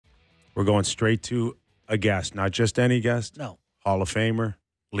We're going straight to a guest, not just any guest. No. Hall of Famer,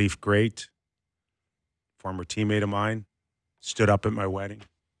 Leaf great, former teammate of mine, stood up at my wedding.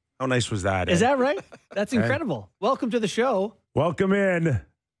 How nice was that? Is that right? That's incredible. Welcome to the show. Welcome in,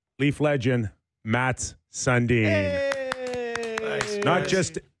 Leaf legend, Mats Sundin. Hey! Nice. Not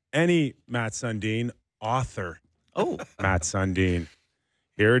just any Mats Sundin, author Mats Sundin.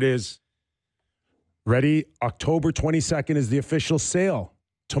 Here it is. Ready? October 22nd is the official sale.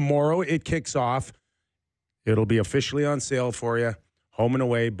 Tomorrow it kicks off. It'll be officially on sale for you. Home and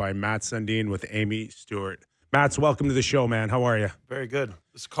Away by Mats Sundin with Amy Stewart. Mats, welcome to the show, man. How are you? Very good.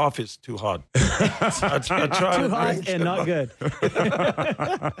 This coffee is too hot. I try Too to hot drink. and not good.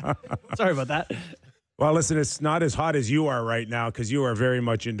 Sorry about that. Well, listen, it's not as hot as you are right now because you are very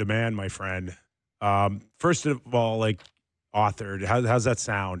much in demand, my friend. First of all, like authored, how's that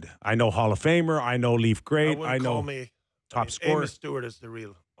sound? I know Hall of Famer. I know Leaf great. I know call me top scorer. Amy Stewart is the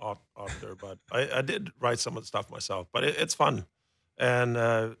real author, but I did write some of the stuff myself. But it's fun, and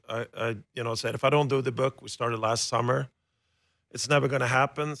I said if I don't do the book, we started last summer, it's never going to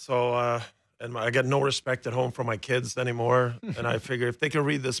happen. So and I get no respect at home from my kids anymore. And I figure if they can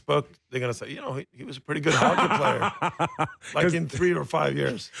read this book, they're going to say, he was a pretty good hockey player, like in 3 or 5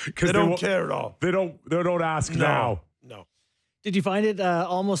 years. They don't care at all. They don't ask now. No. Did you find it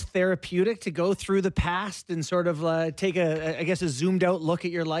almost therapeutic to go through the past and sort of take a zoomed out look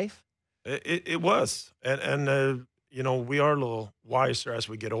at your life? It was. And we are a little wiser as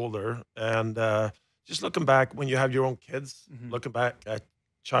we get older. And just looking back when you have your own kids, looking back at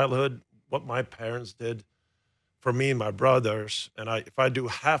childhood, what my parents did for me and my brothers, and if I do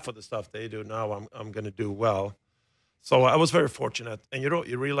half of the stuff they do now, I'm going to do well. So I was very fortunate. And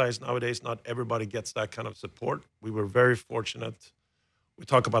you realize nowadays not everybody gets that kind of support. We were very fortunate. We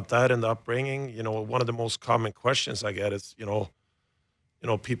talk about that in the upbringing. One of the most common questions I get is,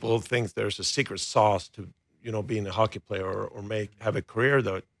 people think there's a secret sauce to, being a hockey player or have a career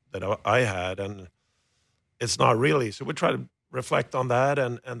that I had, and it's not really. So we try to reflect on that,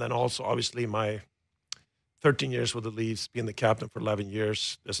 and then also obviously my 13 years with the Leafs, being the captain for 11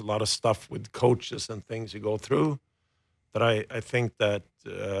 years, there's a lot of stuff with coaches and things you go through that I think that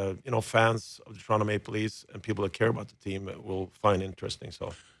fans of the Toronto Maple Leafs and people that care about the team will find interesting.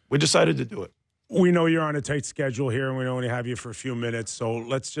 So we decided to do it. We know you're on a tight schedule here, and we only have you for a few minutes. So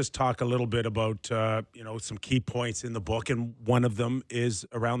let's just talk a little bit about some key points in the book, and one of them is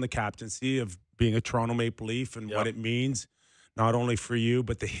around the captaincy of being a Toronto Maple Leaf and what it means, not only for you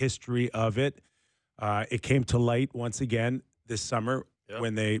but the history of it. It came to light once again this summer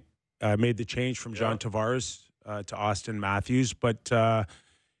when they made the change from John Tavares to Austin Matthews. But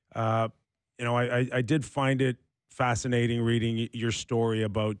I did find it fascinating reading your story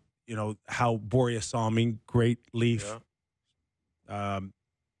about how Börje Salming, great Leaf,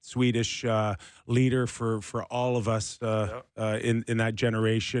 Swedish leader for all of us in that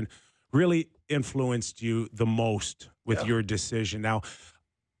generation, really influenced you the most with your decision. Now,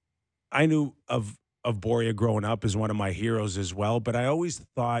 I knew of Börje growing up as one of my heroes as well, but I always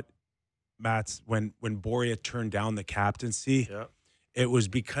thought, Mats, when Börje turned down the captaincy, it was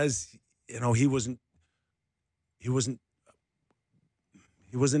because he wasn't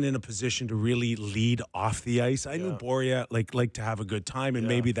in a position to really lead off the ice. I knew Börje liked to have a good time, and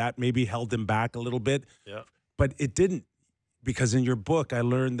maybe that held him back a little bit. Yeah. But it didn't, because in your book I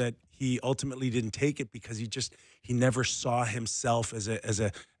learned that he ultimately didn't take it because he never saw himself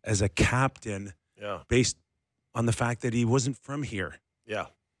as a captain based on the fact that he wasn't from here. Yeah.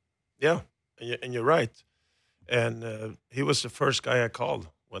 And you're right. And he was the first guy I called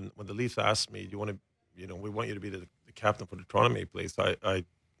when the Leafs asked me, "Do you want to, we want you to be the captain for the Toronto Maple Leafs." I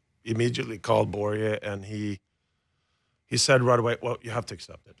immediately called Börje, and he said right away, "Well, you have to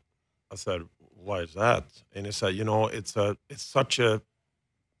accept it." I said, "Why is that?" And he said, it's such a,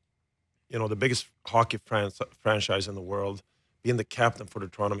 the biggest hockey franchise in the world, being the captain for the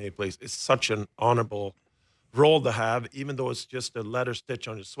Toronto Maple Leafs is such an honorable role to have, even though it's just a letter stitch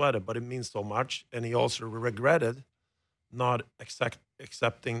on your sweater, but it means so much. And he also regretted not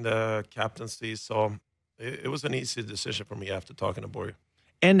accepting the captaincy. So it was an easy decision for me after talking to Börje.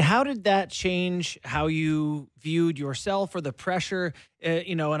 And how did that change how you viewed yourself or the pressure?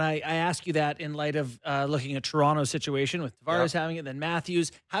 And I ask you that in light of looking at Toronto's situation with Tavares having it, then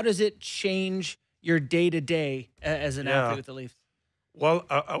Matthews. How does it change your day-to-day as an athlete with the Leafs? Well,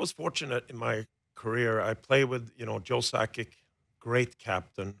 I was fortunate in my career. I played with, Joe Sakic, great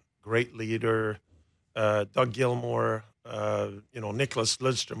captain, great leader, Doug Gilmour, Nicholas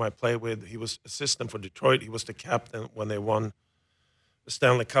Lidstrom I played with. He was assistant for Detroit. He was the captain when they won the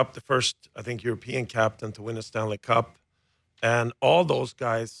Stanley Cup, the first, I think, European captain to win a Stanley Cup. And all those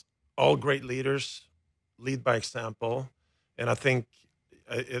guys all great leaders lead by example, and I think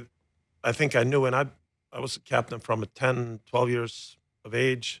I knew, and I was a captain from 10, 12 years of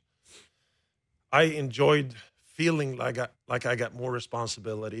age. I enjoyed feeling like I got more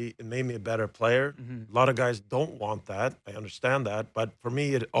responsibility. It made me a better player. A lot of guys don't want that. I understand that, but for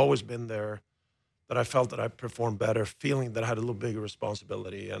me, it had always been there that I felt that I performed better, feeling that I had a little bigger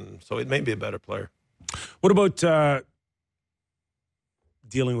responsibility, and so it made me a better player. What about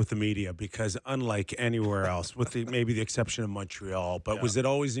dealing with the media? Because unlike anywhere else, with maybe the exception of Montreal, but was it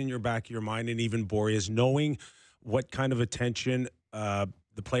always in your back of your mind, and even Boreas, knowing what kind of attention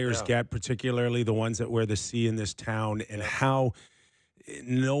the players get, particularly the ones that wear the C in this town, and how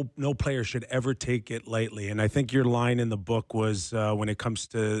no player should ever take it lightly? And I think your line in the book was when it comes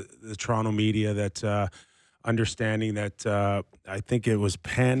to the Toronto media, that understanding that I think it was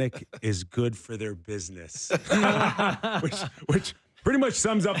panic is good for their business, which pretty much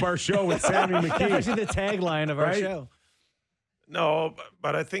sums up our show with Sammy McKee. That's actually the tagline of our show. No,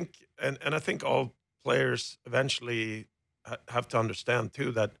 but I think, and I think all players eventually have to understand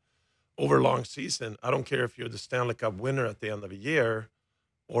too that over a long season, I don't care if you're the Stanley Cup winner at the end of a year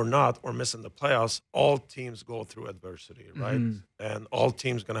or not, or missing the playoffs, all teams go through adversity, right? And all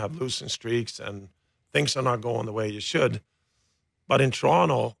teams going to have losing streaks, and things are not going the way you should. But in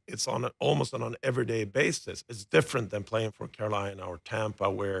Toronto, it's almost on an everyday basis. It's different than playing for Carolina or Tampa,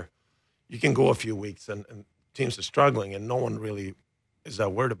 where you can go a few weeks and teams are struggling and no one really is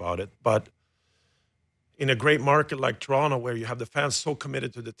that worried about it. But in a great market like Toronto, where you have the fans so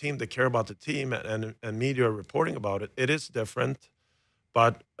committed to the team, they care about the team, and media are reporting about it, it is different.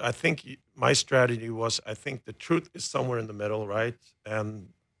 But I think my strategy was, I think the truth is somewhere in the middle, right? And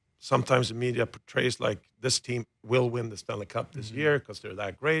sometimes the media portrays like this team will win the Stanley Cup this year because they're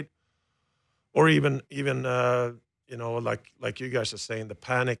that great. Or even you know, like you guys are saying, the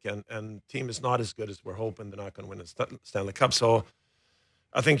panic and team is not as good as we're hoping, they're not going to win the Stanley Cup. So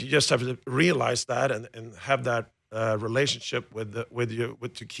I think you just have to realize that and have that relationship with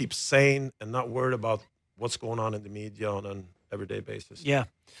to keep sane and not worried about what's going on in the media on an everyday basis. Yeah.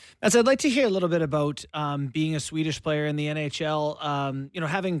 Mats, I'd like to hear a little bit about being a Swedish player in the NHL. You know,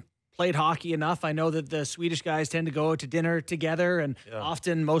 having played hockey enough, I know that the Swedish guys tend to go out to dinner together, and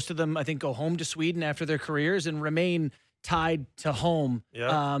often most of them, I think, go home to Sweden after their careers and remain tied to home.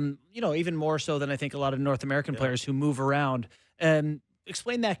 You know, even more so than I think a lot of North American players who move around.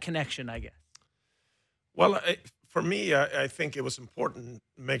 Explain that connection, I guess. Well, for me, I think it was important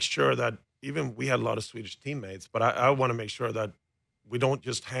to make sure that even we had a lot of Swedish teammates, but I want to make sure that we don't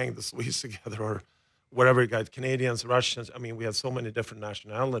just hang the Swedes together or whatever, guys, Canadians, Russians. I mean, we had so many different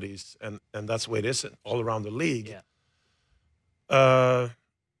nationalities, and that's the way it is all around the league.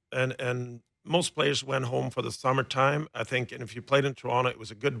 And most players went home for the summertime, I think. And if you played in Toronto, it was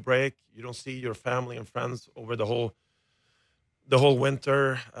a good break. You don't see your family and friends over the whole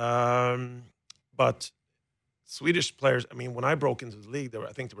winter. But Swedish players, I mean, when I broke into the league,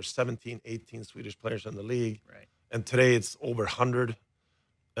 I think there were 17, 18 Swedish players in the league. Right. And today it's over 100.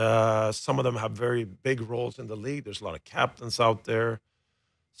 Some of them have very big roles in the league. There's a lot of captains out there.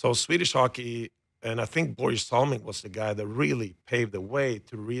 So Swedish hockey, and I think Boris Salming was the guy that really paved the way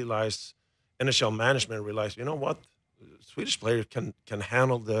to realize, NHL management realized, you know what, Swedish players can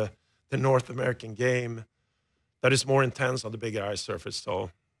handle the North American game that is more intense on the big ice surface.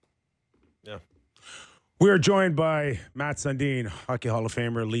 So, yeah. We are joined by Mats Sundin, Hockey Hall of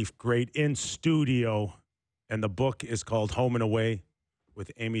Famer, Leaf great, in studio. And the book is called Home and Away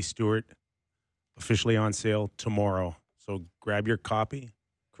with Amy Stewart, officially on sale tomorrow. So grab your copy.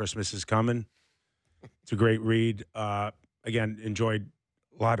 Christmas is coming. It's a great read. Again, enjoyed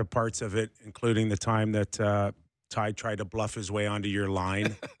a lot of parts of it, including the time that Ty tried to bluff his way onto your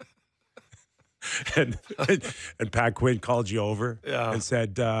line. and Pat Quinn called you over and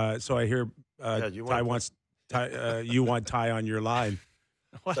said, so I hear Ty wants you want Ty on your line.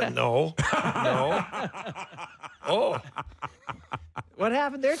 Said, no. Oh. What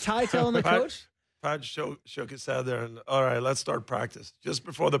happened there? Ty telling the coach? Pat shook his head there, and all right, let's start practice. Just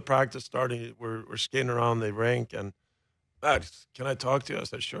before the practice starting, we're skating around the rink, and Matt, can I talk to you? I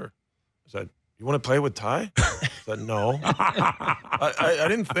said, sure. I said, you want to play with Ty? I said, no. I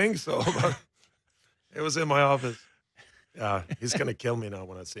didn't think so, but it was in my office. Yeah, he's going to kill me now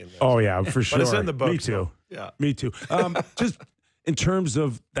when I see him. Oh, yeah, for sure. But it's in the book. Me too. So, yeah. Me too. Just in terms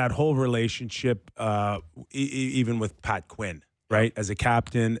of that whole relationship, even with Pat Quinn, right, as a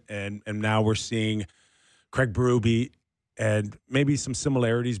captain, and now we're seeing Craig Berube, and maybe some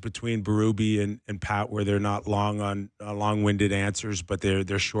similarities between Berube and Pat, where they're not long-winded answers, but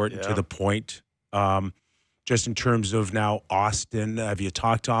they're short and to the point. just in terms of now Austin. Have you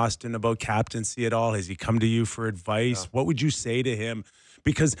talked to Austin about captaincy at all? Has he come to you for advice? What would you say to him?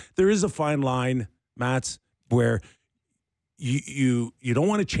 Because there is a fine line, Mats, where you don't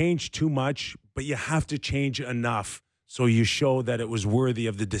want to change too much, but you have to change enough so you show that it was worthy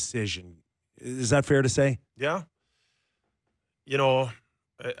of the decision. Is that fair to say? Yeah. You know,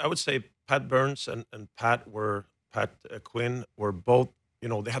 I would say Pat Burns and Pat Quinn were both, you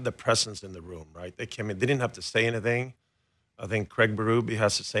know, they had the presence in the room, right? They came in, they didn't have to say anything. I think Craig Berube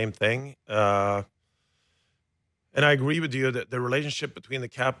has the same thing. And I agree with you that the relationship between the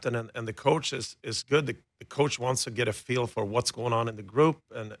captain and the coach is good. The coach wants to get a feel for what's going on in the group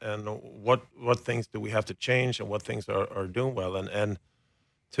and what things do we have to change and what things are doing well. And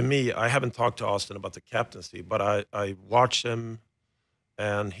to me, I haven't talked to Austin about the captaincy, but I watch him,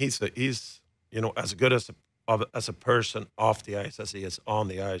 and he's you know, as good as a person off the ice as he is on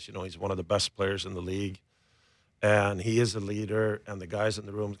the ice. You know, he's one of the best players in the league, and he is a leader, and the guys in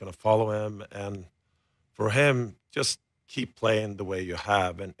the room is going to follow him. And for him, just keep playing the way you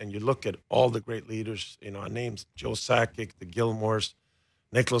have. And you look at all the great leaders, you know, names Joe Sakic, the Gilmores,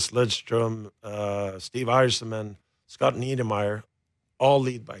 Nicholas Lidstrom, Steve Eisenman, Scott Niedermayer, all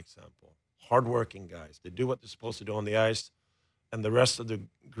lead by example. Hardworking guys. They do what they're supposed to do on the ice, and the rest of the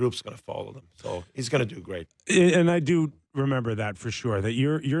group's going to follow them. So he's going to do great. And I do remember that for sure, that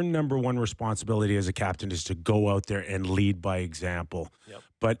your number one responsibility as a captain is to go out there and lead by example. Yep.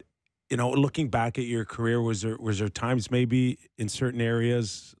 But you know, looking back at your career, was there times maybe in certain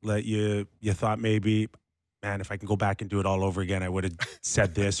areas that you thought maybe, man, if I can go back and do it all over again, I would have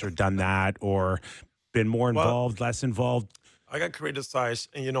said this or done that, or been more involved, less involved? I got criticized,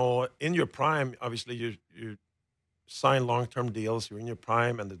 and you know, in your prime, obviously you sign long-term deals. You're in your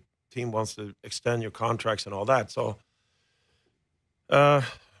prime, and the team wants to extend your contracts and all that. So, and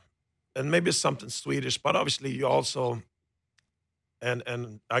maybe it's something Swedish, but obviously you also.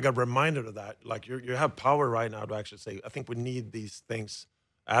 And I got reminded of that. Like you have power right now to actually say, I think we need these things,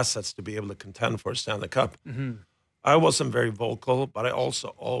 assets, to be able to contend for a Stanley Cup. Mm-hmm. I wasn't very vocal, but I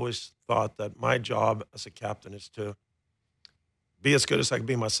also always thought that my job as a captain is to be as good as I can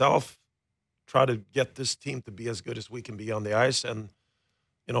be myself, try to get this team to be as good as we can be on the ice. And,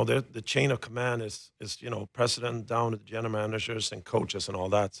 you know, the chain of command is you know, president down to the general managers and coaches and all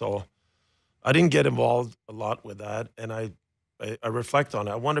that. So I didn't get involved a lot with that. And I reflect on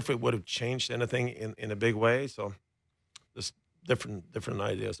it. I wonder if it would have changed anything in a big way. So there's different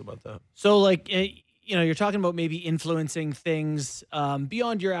ideas about that. So, like, you know, you're talking about maybe influencing things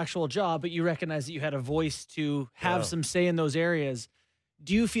beyond your actual job, but you recognize that you had a voice to have some say in those areas.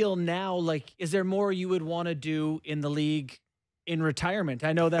 Do you feel now, like, is there more you would want to do in the league in retirement?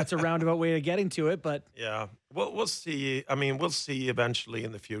 I know that's a roundabout way of getting to it, but... Yeah, we'll see. I mean, we'll see eventually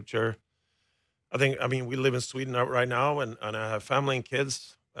in the future. I mean, we live in Sweden right now, and I have family and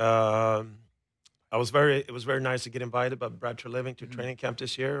kids. It was very nice to get invited by Brad Treliving to training camp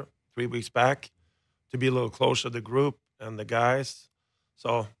this year, 3 weeks back, to be a little closer to the group and the guys.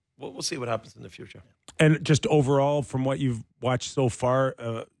 So we'll see what happens in the future. And just overall, from what you've watched so far,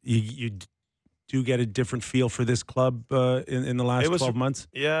 you do get a different feel for this club in the last 12 months?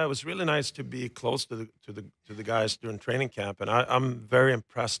 Yeah, it was really nice to be close to the guys during training camp, and I'm very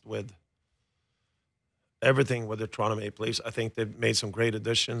impressed with everything with the Toronto Maple Leafs. I think they've made some great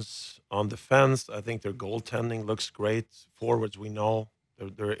additions on defense. I think their goaltending looks great. Forwards, we know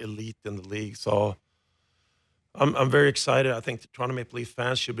they're elite in the league. So I'm very excited. I think the Toronto Maple Leaf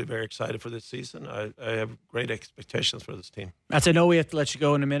fans should be very excited for this season. I have great expectations for this team. Mats, I know we have to let you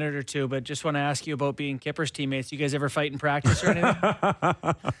go in a minute or two, but just want to ask you about being Kyper's teammates. You guys ever fight in practice or anything?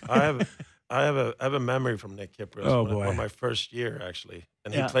 I have a memory from Nick Kypreos. Oh, boy. On my first year, actually,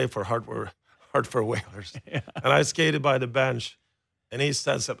 and he played for Hartford Whalers. Yeah. And I skated by the bench, and he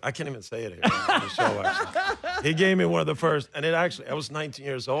said something. I can't even say it here on the show, actually. He gave me one of the first, and I was 19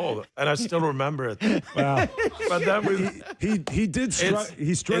 years old, and I still remember it. Wow. But then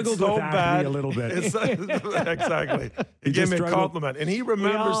he struggled so with bad a little bit. Exactly. He gave me a compliment, and he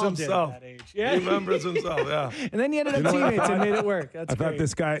remembers himself. Yeah. He remembers himself, yeah. And then you ended up teammates and made it work. That's thought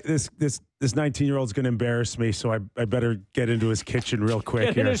this guy, this 19-year-old's going to embarrass me, so I better get into his kitchen real quick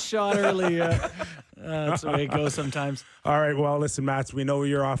Get here. in a shot early. That's the way it goes sometimes. All right, well, listen, Mats, we know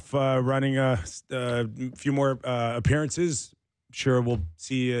you're off running a few more appearances. Sure, we'll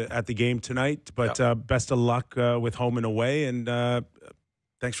see you at the game tonight, but best of luck with home and away, and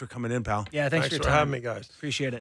thanks for coming in, pal. Yeah, thanks for your time. Having me, guys. Appreciate it.